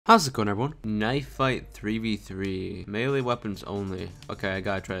How's it going, everyone? Knife fight 3v3. Melee weapons only. Okay, I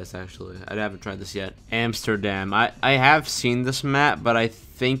gotta try this actually. I haven't tried this yet. Amsterdam. I have seen this map, but I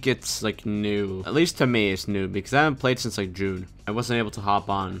think it's like new. At least to me, it's new because I haven't played since like June. I wasn't able to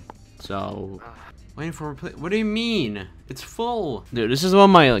hop on. So, waiting for replay. What do you mean? It's full. Dude, this is one of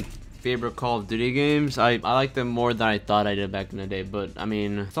my like favorite Call of Duty games. I like them more than I thought I did back in the day. But I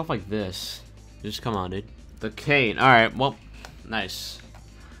mean, stuff like this. Just come on, dude. The cane. Alright, well, nice.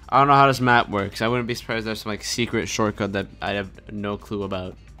 I don't know how this map works. I wouldn't be surprised if there's some like secret shortcut that I have no clue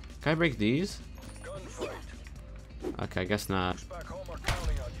about. Can I break these? Okay, I guess not.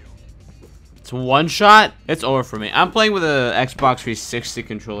 It's one shot? It's over for me. I'm playing with a Xbox 360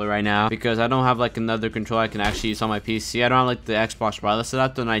 controller right now because I don't have like another controller I can actually use on my PC. I don't have like the Xbox wireless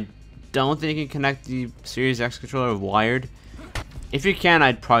adapter, and I don't think you can connect the Series X controller wired. If you can,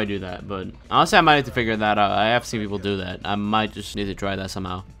 I'd probably do that, but honestly, I might have to figure that out. I have seen people do that. I might just need to try that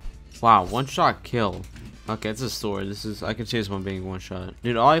somehow. Wow, one shot kill. Okay, it's a sword. I can see this one being one shot.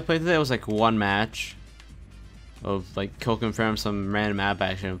 Dude, all I played today was like one match of like kill confirm some random map I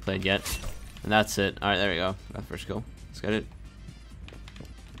actually haven't played yet. And that's it. Alright, there we go. Got first kill. Let's get it.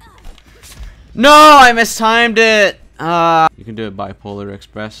 No, I mistimed it! You can do a bipolar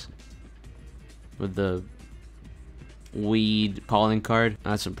express with the weed calling card.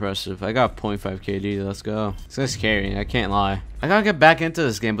 That's impressive. I got 0.5 KD. Let's go. This guy's carrying. I can't lie. I gotta get back into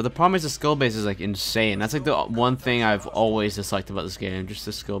this game, but the problem is the skill base is like insane. That's like the one thing I've always disliked about this game. Just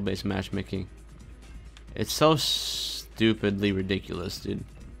the skill based matchmaking. It's so stupidly ridiculous, dude.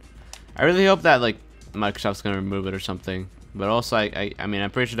 I really hope that like Microsoft's gonna remove it or something. But also, I mean,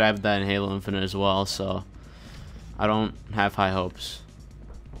 I'm pretty sure I have that in Halo Infinite as well, so I don't have high hopes.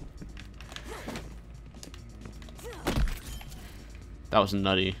 That was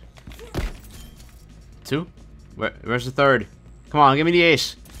nutty. Two? Where's the third? Come on, give me the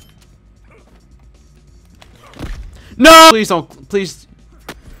ace. No! Please don't. Please.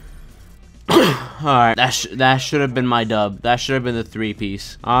 Alright, that should have been my dub. That should have been the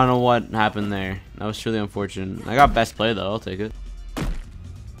 3-piece. I don't know what happened there. That was really unfortunate. I got best play though. I'll take it.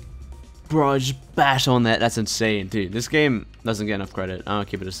 Bro, I just bash on that. That's insane, dude. This game doesn't get enough credit. I'm gonna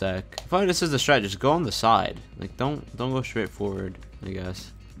keep it a sec. I feel like this is the strat. Just go on the side. Like, don't go straight forward, I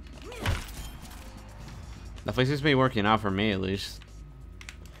guess. That seems to be working out for me, at least.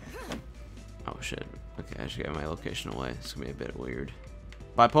 Oh, shit. Okay, I should get my location away. It's gonna be a bit weird.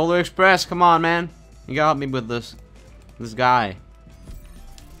 Bipolar Express, come on, man. You gotta help me with this guy.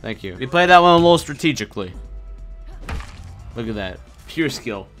 Thank you. We played that one a little strategically. Look at that. Pure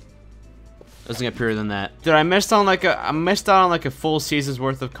skill. Doesn't get purer than that. Dude, I missed out on like a full season's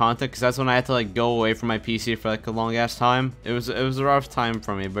worth of content because that's when I had to like go away from my PC for like a long ass time. It was a rough time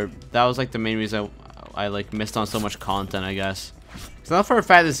for me, but that was like the main reason I like missed on so much content, I guess. So not for a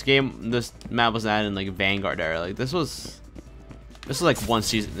fact this map was added in like Vanguard era. Like this was like one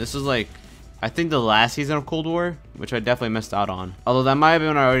season. This was like I think the last season of Cold War, which I definitely missed out on. Although that might have been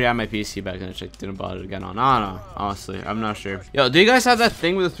when I already had my PC back then, which I didn't bother to get on. I don't know, honestly. I'm not sure. Yo, do you guys have that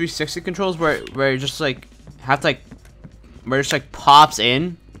thing with the 360 controls where you just like have to like where it just like pops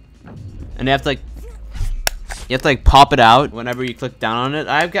in and you have to like pop it out whenever you click down on it?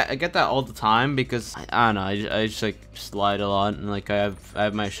 I get that all the time because I don't know, I just like slide a lot and like I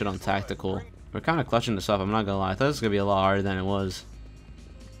have my shit on tactical. We're kind of clutching this up, I'm not gonna lie. I thought it was gonna be a lot harder than it was.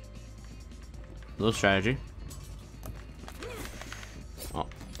 Little strategy. Oh.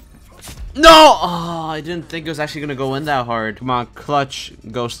 No! Oh, I didn't think it was actually gonna go in that hard. Come on, clutch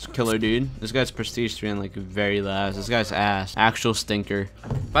ghost killer, dude. This guy's prestige 3 and like very last. This guy's ass. Actual stinker.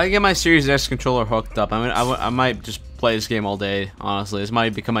 If I get my Series X controller hooked up, I might just play this game all day. Honestly, this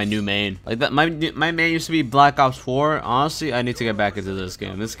might become my new main. Like that, my main used to be Black Ops 4. Honestly, I need to get back into this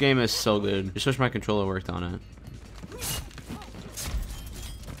game. This game is so good. Just wish my controller worked on it.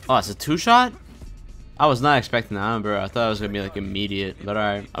 Oh, it's a 2-shot? I was not expecting that, bro. I thought it was gonna be like immediate, but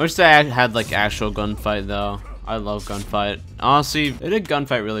alright. I wish I had like actual gunfight though. I love gunfight. Honestly, they did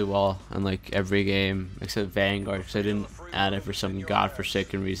gunfight really well in like every game except Vanguard because I didn't add it for some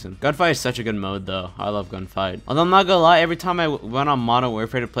godforsaken reason. Gunfight is such a good mode though. I love gunfight. Although I'm not gonna lie, every time I went on Modern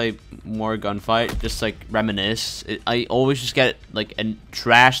Warfare to play more gunfight, just like reminisce, I always just get like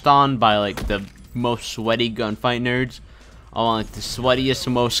trashed on by like the most sweaty gunfight nerds on like the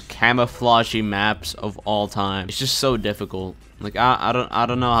sweatiest, most camouflagey maps of all time. It's just so difficult. Like I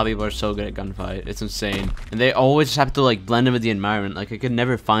don't know how people are so good at gunfight. It's insane. And they always just have to like blend in with the environment. Like I could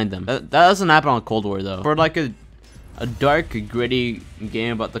never find them. That doesn't happen on Cold War though. For like a dark, gritty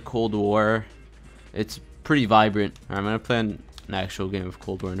game about the Cold War, it's pretty vibrant. Alright, I'm gonna play an actual game of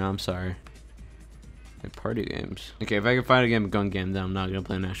Cold War now. I'm sorry. Like party games. Okay, if I can find a game, a gun game, then I'm not gonna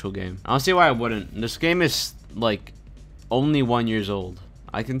play an actual game. I don't see why I wouldn't. This game is like only 1 year old.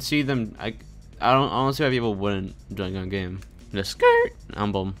 I can see them. I don't see why people wouldn't join a gun game. The skirt.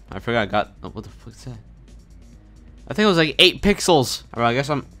 Boom. I forgot I got. Oh, what the fuck is that? I think it was like 8 pixels. Alright, I guess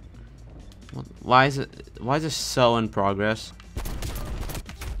I'm. Why is it so in progress?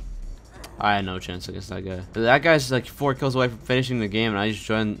 I had no chance against that guy. That guy's like 4 kills away from finishing the game, and I just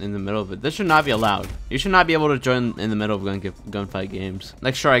joined in the middle of it. This should not be allowed. You should not be able to join in the middle of gunfight games.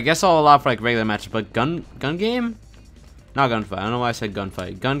 Like, sure, I guess I'll allow for like regular matches, but gun game? Not gunfight. I don't know why I said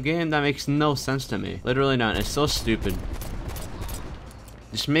gunfight. Gun game? That makes no sense to me. Literally not. It's so stupid.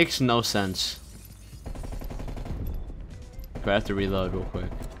 This makes no sense. But I have to reload real quick.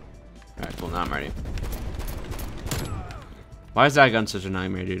 Alright, cool. Now I'm ready. Why is that gun such a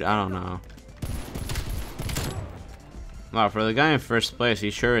nightmare, dude? I don't know. Wow, for the guy in first place,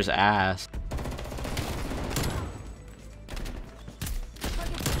 he sure is ass.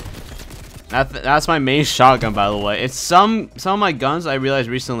 That's my main shotgun, by the way. It's some of my guns I realized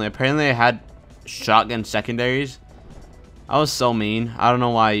recently. Apparently, I had shotgun secondaries. I was so mean. I don't know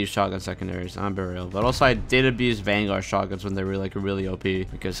why I use shotgun secondaries. I'm be real. But also, I did abuse Vanguard shotguns when they were like really OP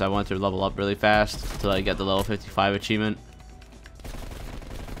because I wanted to level up really fast to like get the level 55 achievement.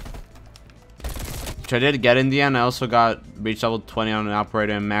 Which I did get in the end. I also got reached level 20 on an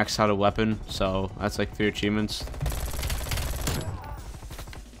operator and maxed out a weapon. So that's like 3 achievements.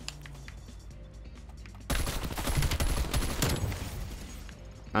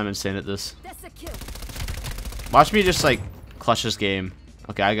 I'm insane at this. Watch me just like clutch this game.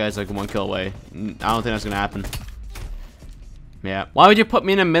 Okay, I guy's like 1 kill away. I don't think that's gonna happen. Yeah. Why would you put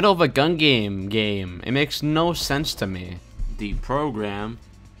me in the middle of a gun game? It makes no sense to me. The program.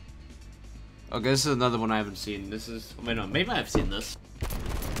 Okay, this is another one I haven't seen. This is. Wait, no, maybe I've seen this.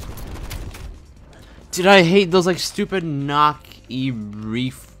 Dude, I hate those like stupid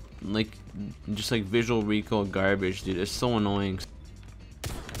like just like visual recall garbage, dude. It's so annoying.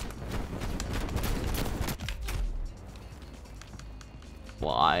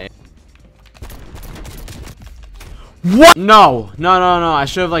 Why? What? No. I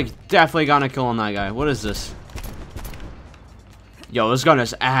should have like definitely gotten a kill on that guy. What is this? Yo, this gun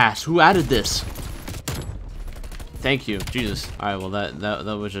is ass. Who added this? Thank you. Jesus. Alright, well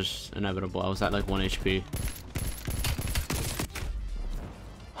that was just inevitable. I was at like 1 HP.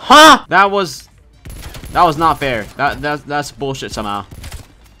 Huh? That was not fair. That's bullshit somehow.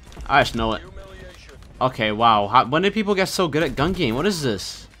 I just know it. Okay, wow. When did people get so good at gun game? What is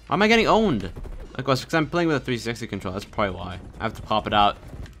this? Why am I getting owned? Of course, because I'm playing with a 360 controller. That's probably why. I have to pop it out.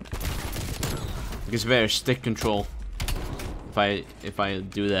 It gets better stick control. If I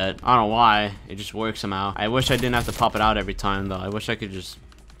do that. I don't know why. It just works somehow. I wish I didn't have to pop it out every time though. I wish I could just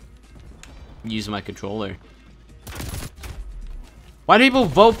use my controller. Why do people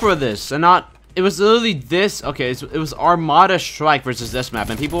vote for this and not? It was literally this. Okay, it was Armada Strike versus this map,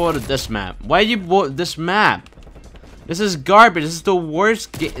 and people voted this map. Why did you vote this map? This is garbage. This is the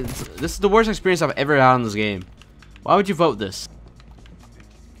worst. This is the worst experience I've ever had in this game. Why would you vote this?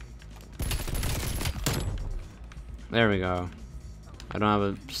 There we go. I don't have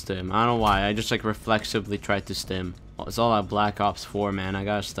a stim. I don't know why. I just like reflexively tried to stim. Oh, it's all that Black Ops 4, man. I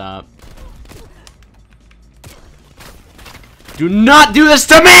gotta stop. Do not do this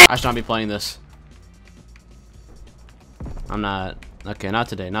to me! I should not be playing this. I'm not. Okay, not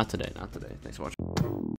today. Not today. Not today. Thanks for watching.